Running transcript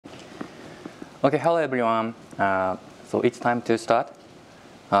Okay, hello everyone. So it's time to start.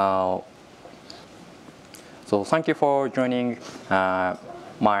 So thank you for joining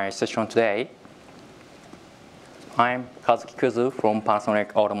my session today. I'm Kazuki Kuzu from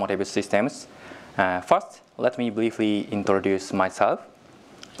Panasonic Automotive Systems. First, let me briefly introduce myself.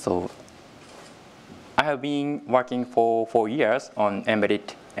 So I have been working for 4 years on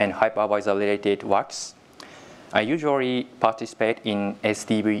embedded and hypervisor related works. I usually participate in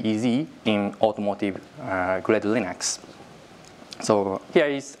SDV-EZ in Automotive Grade Linux. So here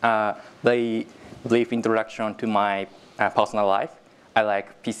is a very brief introduction to my personal life. I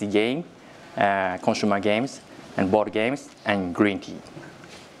like PC game, consumer games, and board games, and green tea.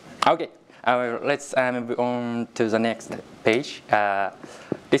 Okay, let's move on to the next page.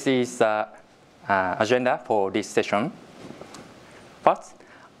 This is the agenda for this session. First,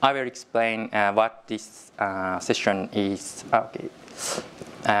 I will explain what this session is.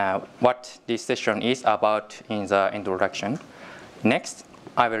 What this session is about in the introduction. Next,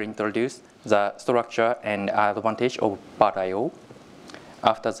 I will introduce the structure and advantage of VirtIO.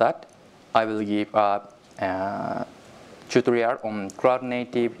 After that, I will give a tutorial on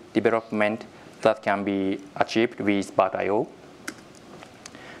cloud-native development that can be achieved with VirtIO.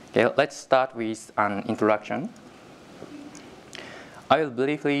 Okay, let's start with an introduction. I will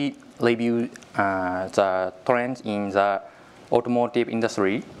briefly review the trends in the automotive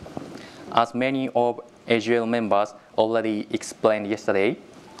industry. As many of AGL members already explained yesterday,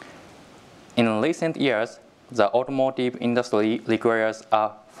 in recent years, the automotive industry requires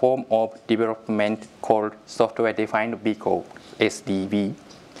a form of development called software-defined vehicle, SDV.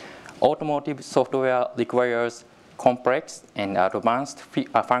 Automotive software requires complex and advanced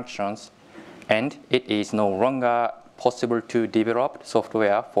functions, and it is no longer possible to develop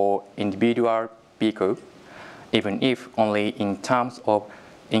software for individual vehicles, even if only in terms of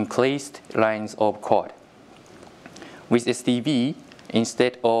increased lines of code. With SDV,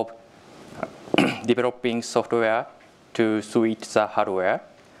 instead of developing software to suit the hardware,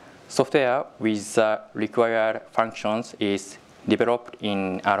 software with the required functions is developed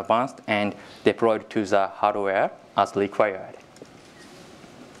in advance and deployed to the hardware as required.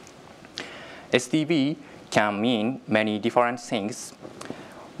 SDV can mean many different things.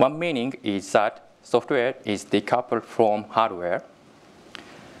 One meaning is that software is decoupled from hardware.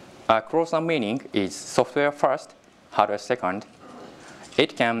 A closer meaning is software first, hardware second.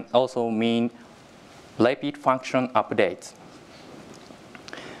 It can also mean rapid function updates.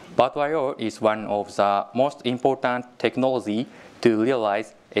 VirtIO is one of the most important technology to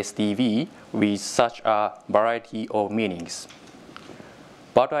realize SDV with such a variety of meanings.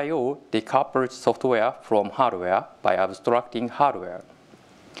 VirtIO decouples software from hardware by abstracting hardware.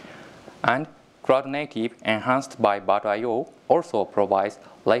 And cloud-native enhanced by VirtIO also provides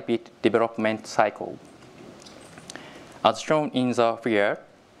rapid development cycle. As shown in the figure,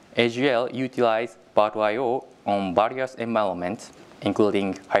 AGL utilizes VirtIO on various environments,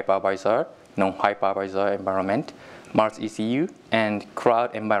 including hypervisor, non-hypervisor environment, multi-ECU, and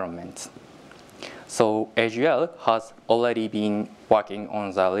cloud environments. So AGL has already been working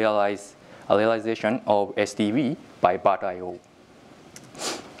on the realization of SDV by VirtIO.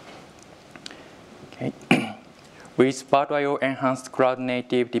 Okay. With VirtIO enhanced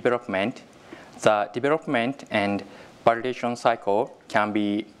cloud-native development, the development and validation cycle can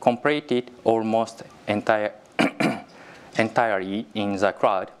be completed almost entirely in the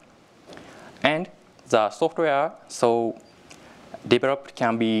cloud, and the software so developed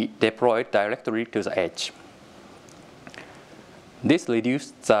can be deployed directly to the edge. This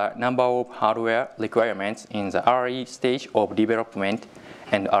reduces the number of hardware requirements in the early stage of development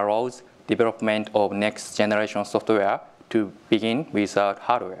and allows development of next generation software to begin without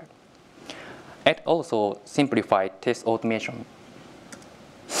hardware. It also simplifies test automation.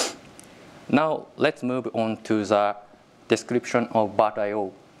 Now let's move on to the description of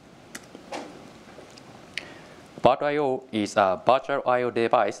VirtIO. VirtIO is a virtual I/O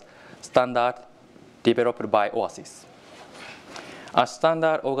device standard developed by Oasis. As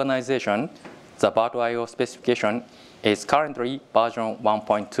standard organization, the VirtIO specification is currently version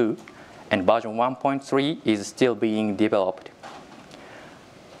 1.2, and version 1.3 is still being developed.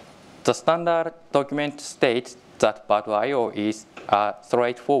 The standard document states that VirtIO is a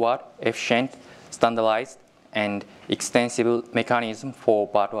straightforward, efficient, standardized, and extensible mechanism for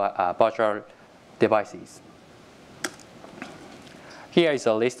virtual devices. Here is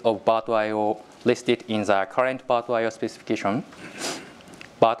a list of VirtIO listed in the current VirtIO specification.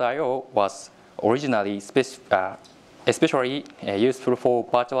 VirtIO was originally especially useful for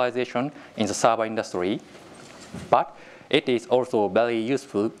virtualization in the server industry, but it is also very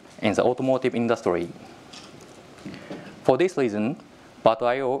useful in the automotive industry. For this reason,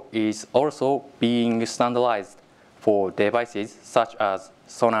 VirtIO is also being standardized for devices such as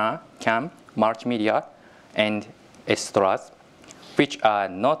sonar, cam, multimedia, and extras, which are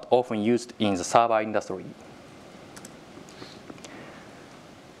not often used in the server industry.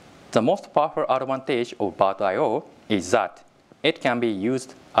 The most powerful advantage of VirtIO is that it can be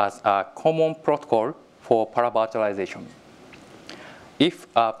used as a common protocol for paravirtualization. If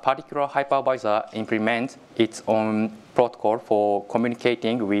a particular hypervisor implements its own protocol for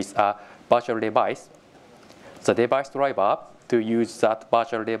communicating with a virtual device, the device driver to use that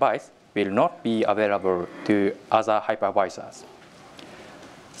virtual device will not be available to other hypervisors.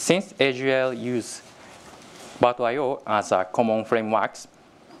 Since AGL uses VirtIO as a common framework,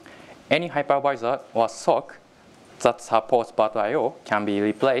 any hypervisor or SOC that supports VirtIO can be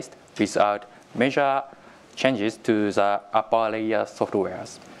replaced without major changes to the upper layer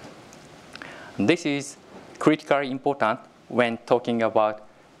softwares. This is critically important when talking about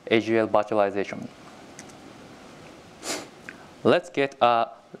AGL virtualization. Let's get a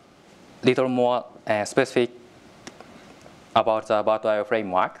little more specific about the VirtIO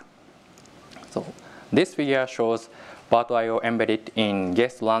framework. So this figure shows VirtIO embedded in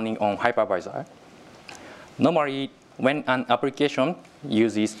guest running on hypervisor. Normally, when an application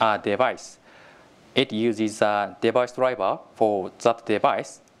uses a device, it uses a device driver for that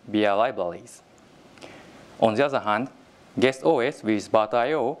device via libraries. On the other hand, guest OS with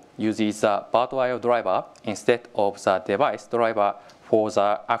VirtIO uses a VirtIO driver instead of the device driver for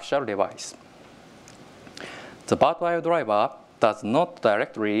the actual device. The VirtIO driver does not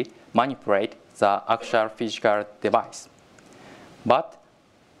directly manipulate the actual physical device, but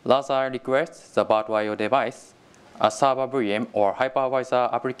rather requests the VirtIO device, a server VM or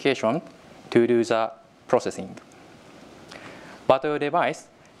hypervisor application, to do the processing. VirtIO device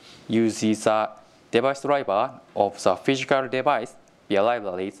uses a device driver of the physical device via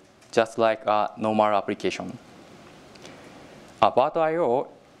libraries, just like a normal application. A VirtIO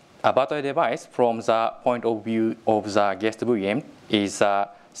device from the point of view of the guest VM is the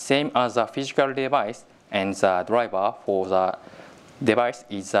same as the physical device, and the driver for the device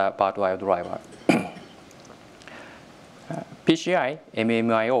is the VirtIO driver. PCI,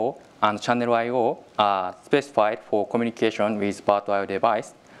 MMIO, and channel I/O are specified for communication with VirtIO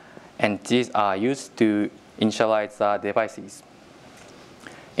device, and these are used to initialize the devices.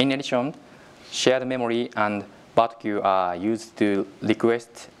 In addition, shared memory and VirtQ are used to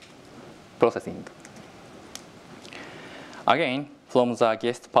request processing. Again, from the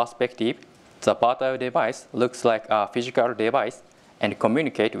guest perspective, the VirtIO device looks like a physical device and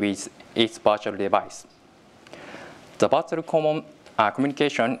communicates with its virtual device. The virtual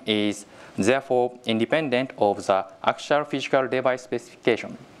communication is therefore independent of the actual physical device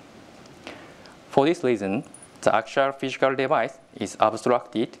specification. For this reason, the actual physical device is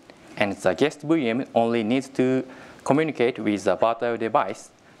abstracted, and the guest VM only needs to communicate with the VirtIO device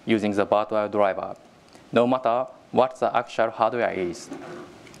using the VirtIO driver, no matter what the actual hardware is.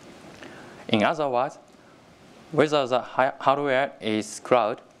 In other words, whether the hardware is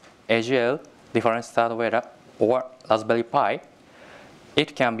cloud, AGL, reference hardware, or Raspberry Pi,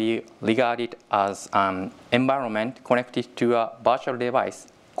 it can be regarded as an environment connected to a virtual device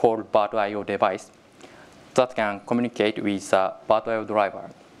called VirtIO device that can communicate with the VirtIO driver.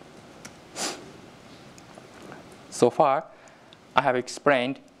 So far, I have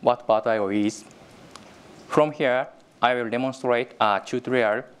explained what VirtIO is. From here, I will demonstrate a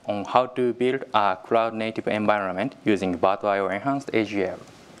tutorial on how to build a cloud-native environment using VirtIO Enhanced AGL.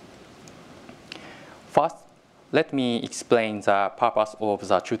 First, let me explain the purpose of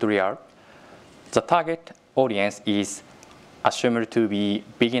the tutorial. The target audience is assumed to be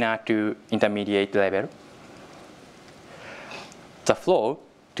beginner to intermediate level. The flow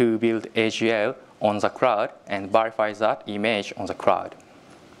to build AGL on the cloud and verify that image on the cloud.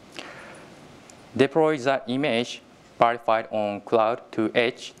 Deploy the image verified on cloud to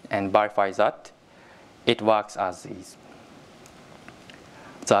edge and verify that it works as is.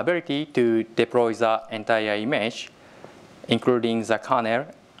 The ability to deploy the entire image, including the kernel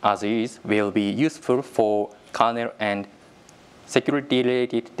as is, will be useful for kernel and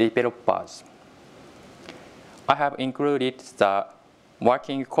security-related developers. I have included the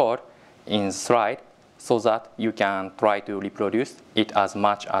working code in the slide so that you can try to reproduce it as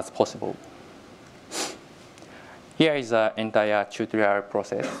much as possible. Here is the entire tutorial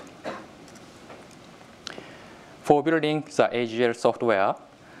process. For building the AGL software,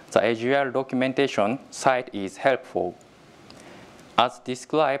 the AGL documentation site is helpful. As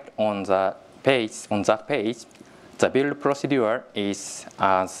described on that page, The build procedure is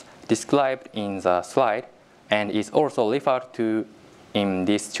as described in the slide and is also referred to in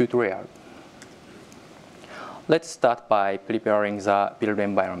this tutorial. Let's start by preparing the build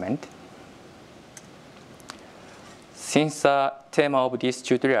environment. Since the theme of this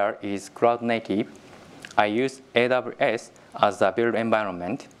tutorial is cloud native, I use AWS as the build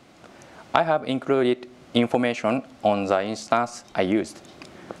environment. I have included information on the instance I used,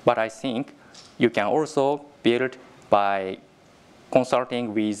 but I think you can also build by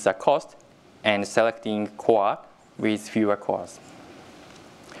consulting with the cost and selecting core with fewer cores.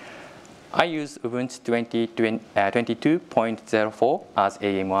 I use Ubuntu 22.04 as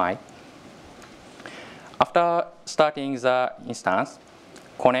AMI. After starting the instance,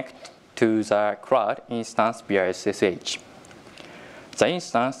 connect to the cloud instance via SSH. The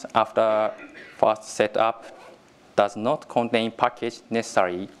instance, after first setup, does not contain packages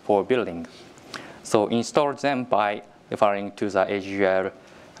necessary for building, so install them by referring to the AGL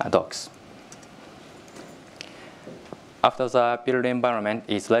docs. After the build environment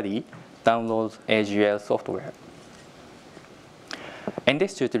is ready, download AGL software. In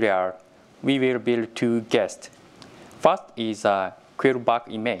this tutorial, we will build two guests. First is a quillback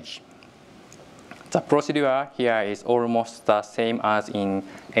image. The procedure here is almost the same as in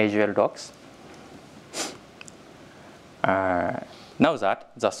AGL docs. Now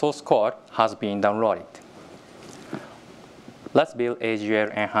that the source code has been downloaded, let's build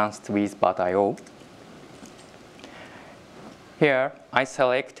AGL enhanced with VirtIO. Here, I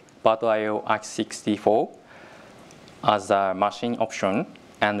select VirtIO x64 as a machine option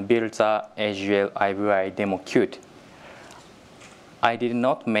and build the AGL IVI demo queue. I did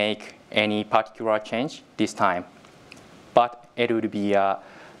not make any particular change this time, but it would be a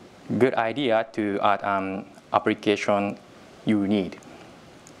good idea to add an application you need.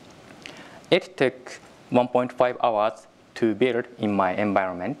 It took 1.5 hours to build in my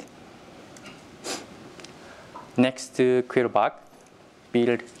environment. Next to quillback,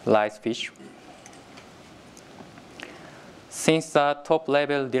 build ricefish. Since the top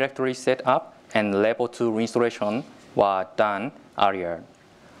level directory setup and level 2 installation were done earlier,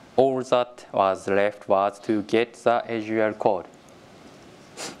 all that was left was to get the AGL code.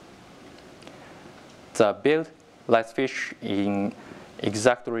 The build ricefish in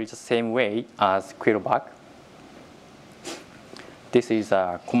exactly the same way as quillback. This is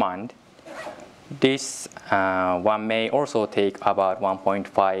a command. This one may also take about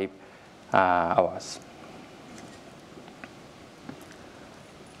 1.5 hours.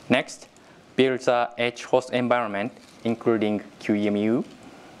 Next, build the edge host environment, including QEMU.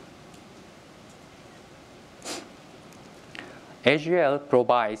 AGL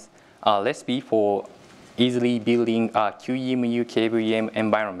provides a recipe for easily building a QEMU KVM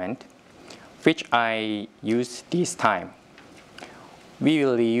environment, which I used this time. We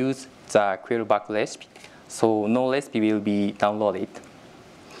will use the quillback recipe, so no recipe will be downloaded.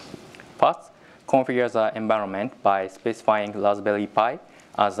 First, configure the environment by specifying Raspberry Pi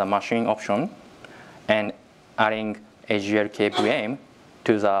as a machine option and adding AGL KVM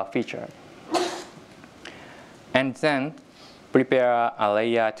to the feature. And then prepare a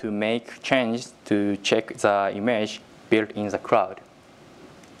layer to make changes to check the image built in the cloud.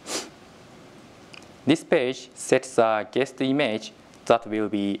 This page sets the guest image that will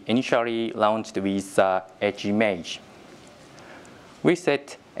be initially launched with the edge image. We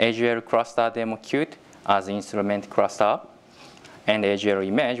set AGL cluster demo queue as instrument cluster and AGL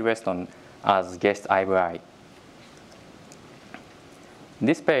image Weston as guest IVI.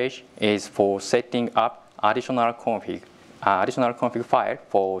 This page is for setting up additional config file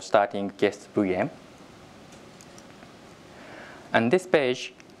for starting guest VM. And this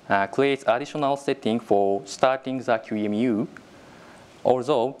page creates additional setting for starting the QEMU.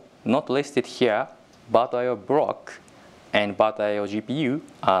 Although not listed here, VirtIO block and VirtIO GPU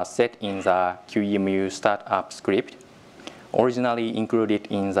are set in the QEMU startup script, originally included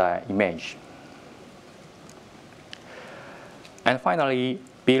in the image. And finally,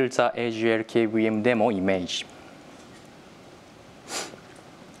 build the AGL KVM demo image.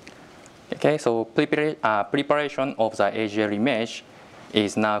 Okay, so preparation of the AGL image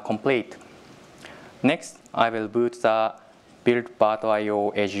is now complete. Next, I will boot the build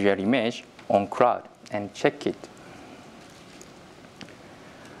VirtIO AGL image on cloud and check it.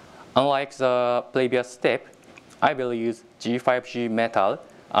 Unlike the previous step, I will use G5G Metal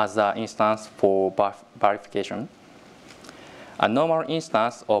as the instance for verification. A normal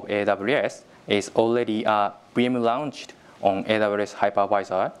instance of AWS is already a VM launched on AWS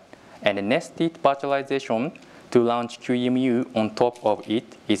hypervisor, and nested virtualization to launch QEMU on top of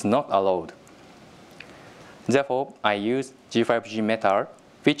it is not allowed. Therefore, I use G5G Metal,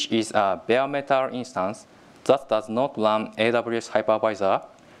 which is a bare metal instance that does not run AWS hypervisor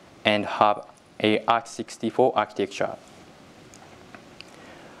and have a ARC64 architecture.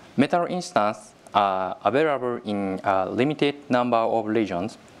 Metal instances are available in a limited number of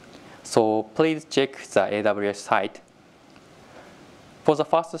regions, so please check the AWS site. For the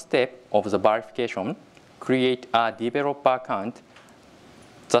first step of the verification, create a developer account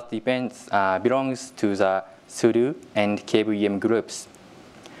that belongs to the sudo and kvm groups,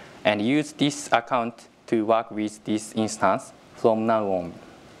 and use this account to work with this instance from now on.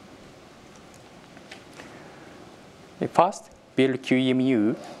 First, build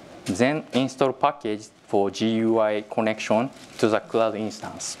QEMU, then install packages for GUI connection to the cloud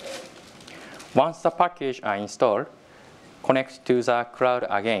instance. Once the packages are installed, connect to the cloud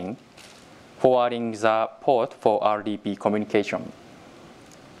again, forwarding the port for RDP communication.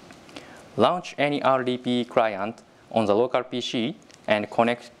 Launch any RDP client on the local PC and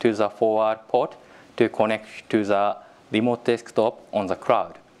connect to the forward port to connect to the remote desktop on the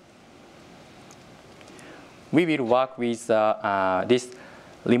cloud. We will work with this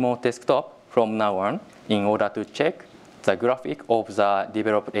remote desktop from now on in order to check the graphic of the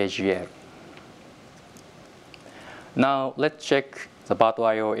developed AGL. Now let's check the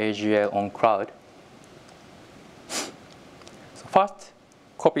VirtIO AGL on cloud. So first,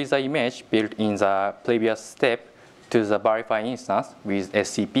 copy the image built in the previous step to the verify instance with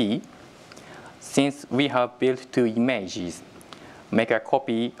SCP. Since we have built two images, make a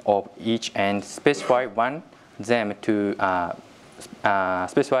copy of each and specify one of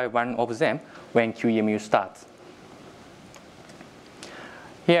them when QEMU starts.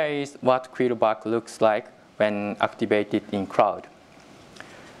 Here is what Quillback looks like when activated in cloud.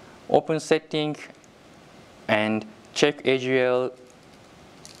 Open setting and check AGL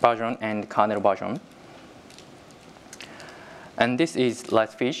version and kernel version. And this is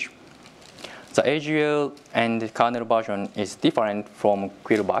Lightfish. The AGL and kernel version is different from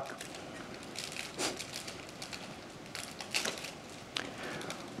Quillback.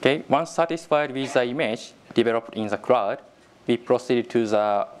 Okay, once satisfied with the image developed in the cloud, we proceed to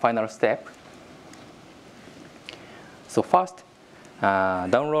the final step. So first,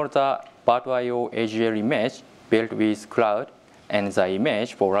 download the VirtIO AGL image built with cloud and the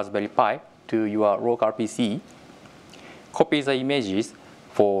image for Raspberry Pi to your local PC. Copy the images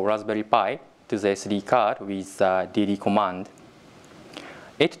for Raspberry Pi to the SD card with the dd command.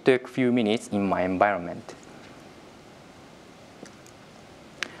 It took a few minutes in my environment.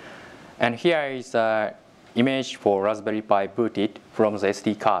 And here is the image for Raspberry Pi booted from the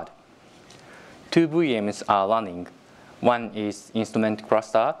SD card. Two VMs are running. One is instrument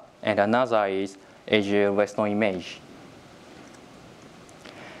cluster and another is AGL Weston image.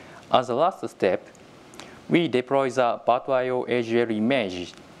 As the last step, we deploy the VirtIO AGL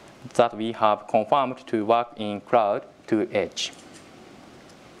image that we have confirmed to work in cloud to edge.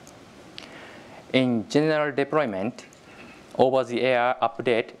 In general deployment, over-the-air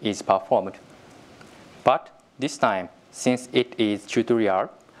update is performed. But this time, since it is tutorial,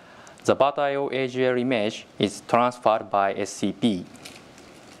 the VirtIO AGL image is transferred by SCP.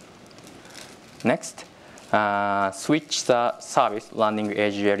 Next, switch the service running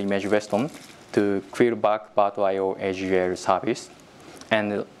AGL image Weston to Quillback VirtIO AGL service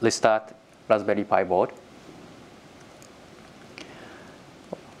and restart Raspberry Pi board.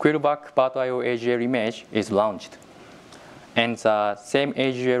 Quillback VirtIO AGL image is launched, and the same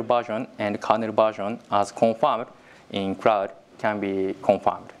AGL version and kernel version as confirmed in cloud can be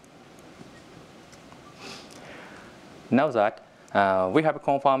confirmed. Now that we have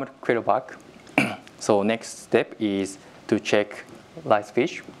confirmed Quillback, so next step is to check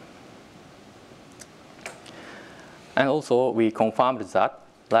Lightfish. And also we confirmed that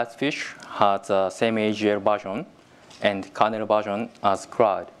Lightfish has the same AGL version and kernel version as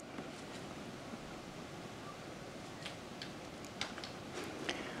cloud.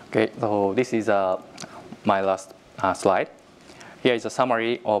 Okay, so this is my last slide. Here is a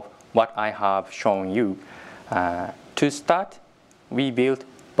summary of what I have shown you. To start, we built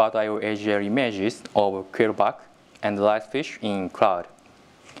VirtIO AGL images of Quillback and Lightfish in cloud.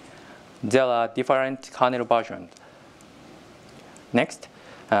 There are different kernel versions. Next,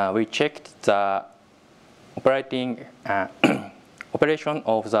 we checked the operation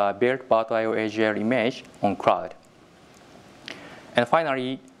of the built VirtIO AGL image on cloud. And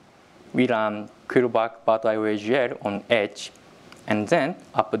finally, we ran Quillback VirtIO AGL on edge and then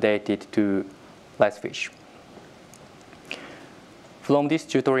updated to Lightfish. From this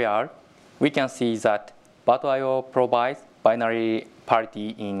tutorial, we can see that VirtIO provides binary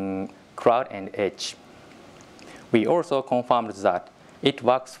parity in cloud and edge. We also confirmed that it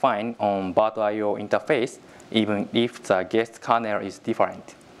works fine on VirtIO interface, even if the guest kernel is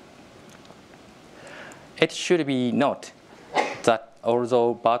different. It should be noted that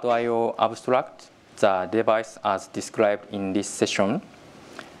although VirtIO abstract the device as described in this session,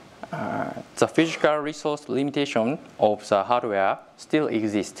 the physical resource limitation of the hardware still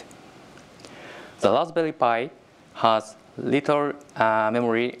exists. The Raspberry Pi has little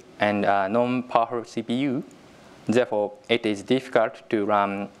memory and non-powerful CPU. Therefore, it is difficult to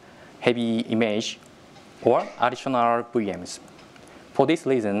run heavy image or additional VMs. For this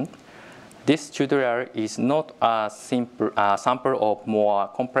reason, this tutorial is not a simple sample of more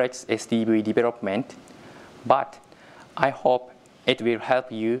complex SDV development, but I hope it will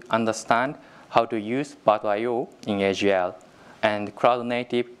help you understand how to use VirtIO in AGL and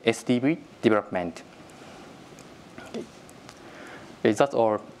cloud-native SDV development. Okay, that's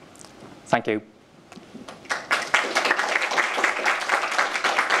all. Thank you.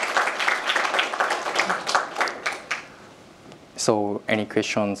 So, any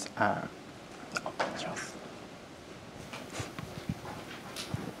questions?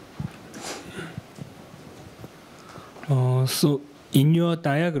 So, in your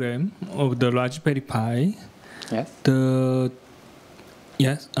diagram of the Raspberry Pi, yes, the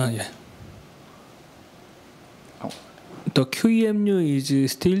QEMU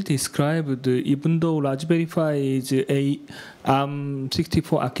is still described even though Raspberry Pi is a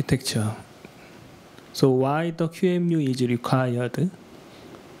ARM64 architecture. So why the QEMU is required?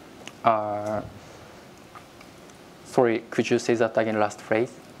 Sorry, could you say that again, last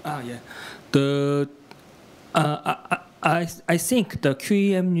phrase? I think the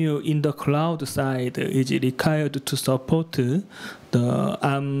QEMU in the cloud side is required to support the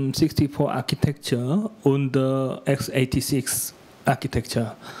ARM64 architecture on the x86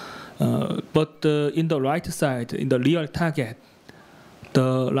 architecture. But in the right side, in the real target,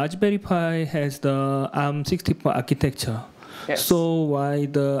 the Raspberry Pi has the ARM64 architecture. Yes. So why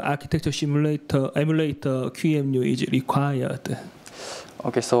the architecture emulator QEMU is required?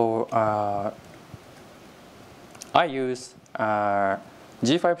 Okay, so I use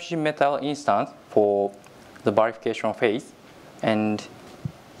G5G Metal instance for the verification phase, and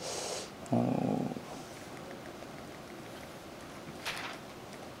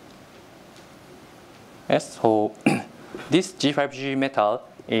yes, so this G5G Metal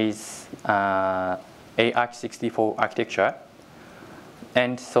is ARC64 architecture,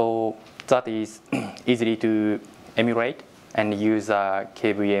 and so that is easily to emulate and use a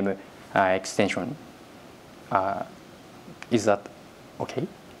KVM extension. Is that okay?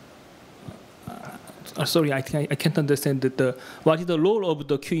 Sorry, I can't understand that. What is the role of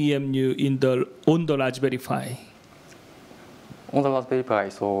the QEMU on the Raspberry Pi? On the Raspberry Pi,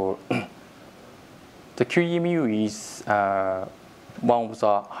 so the QEMU is one of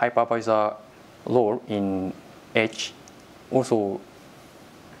the hypervisor role in Edge, also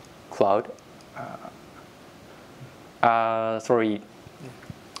cloud. Sorry.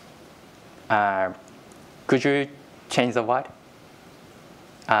 Could you change the word?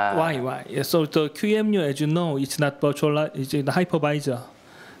 Why? So the QEMU, as you know, it's not virtualized. It's the hypervisor.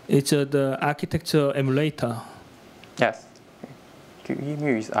 It's the architecture emulator. Yes.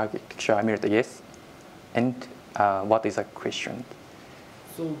 QEMU is architecture emulator. Yes. And what is the question?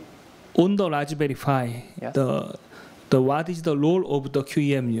 So on the Raspberry Pi, yes, what is the role of the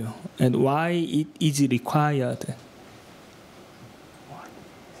QEMU and why it is required?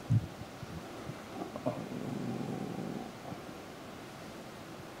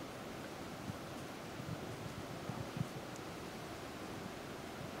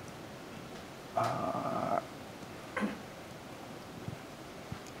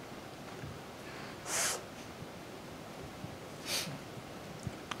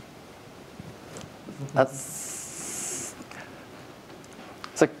 That's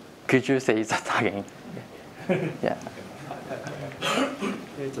so. Could you say that again? Yeah.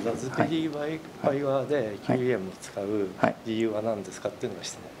 ラズベリーパイで QEM を使う理由は何ですかっていうのが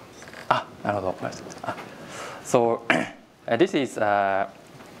質問です。あ、なるほど。So this is a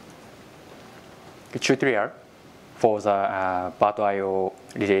tutorial for the VirtIO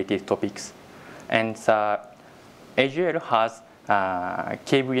related topics, and the AGL has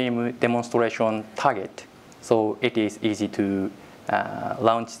KVM demonstration target, so it is easy to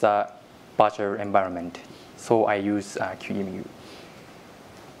launch the virtual environment. So I use QEMU.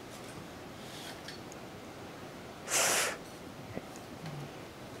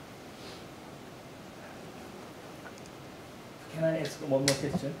 Can I ask one more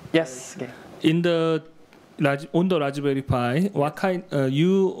question? Yes. Okay. On the Raspberry Pi, what kind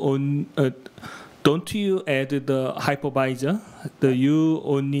don't you add the hypervisor? You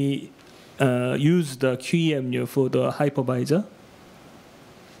only use the QEMU for the hypervisor.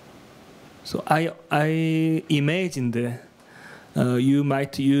 So I imagined you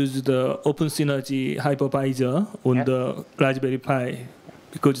might use the Open Synergy hypervisor on the Raspberry Pi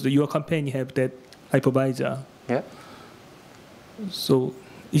because your company have that hypervisor. Yeah. So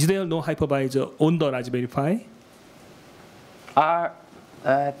is there no hypervisor on the Raspberry Pi?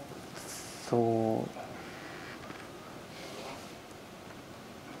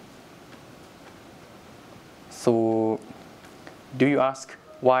 So do you ask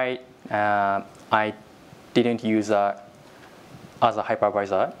why I didn't use as a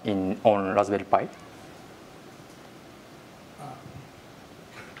hypervisor on Raspberry Pi?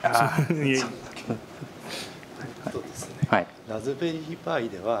 そうですね。はい。ラズベリーパイ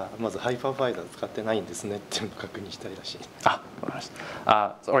ではまずハイパーバイザー使ってないんですねっていうのを確認したいらしい。あ、わかりまし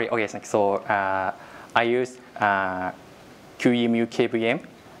た。Sorry, okay, so I use QEMU KVM.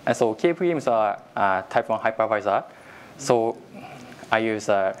 So KVM is a type 1 hypervisor. So I use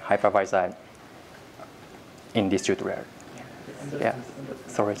a hypervisor in this tutorial. Yeah.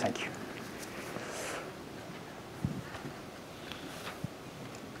 Sorry, thank you.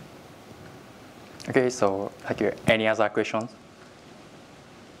 Okay, so thank you. Any other questions?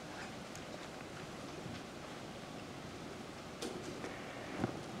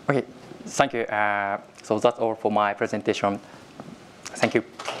 Okay, thank you. So that's all for my presentation. Thank you.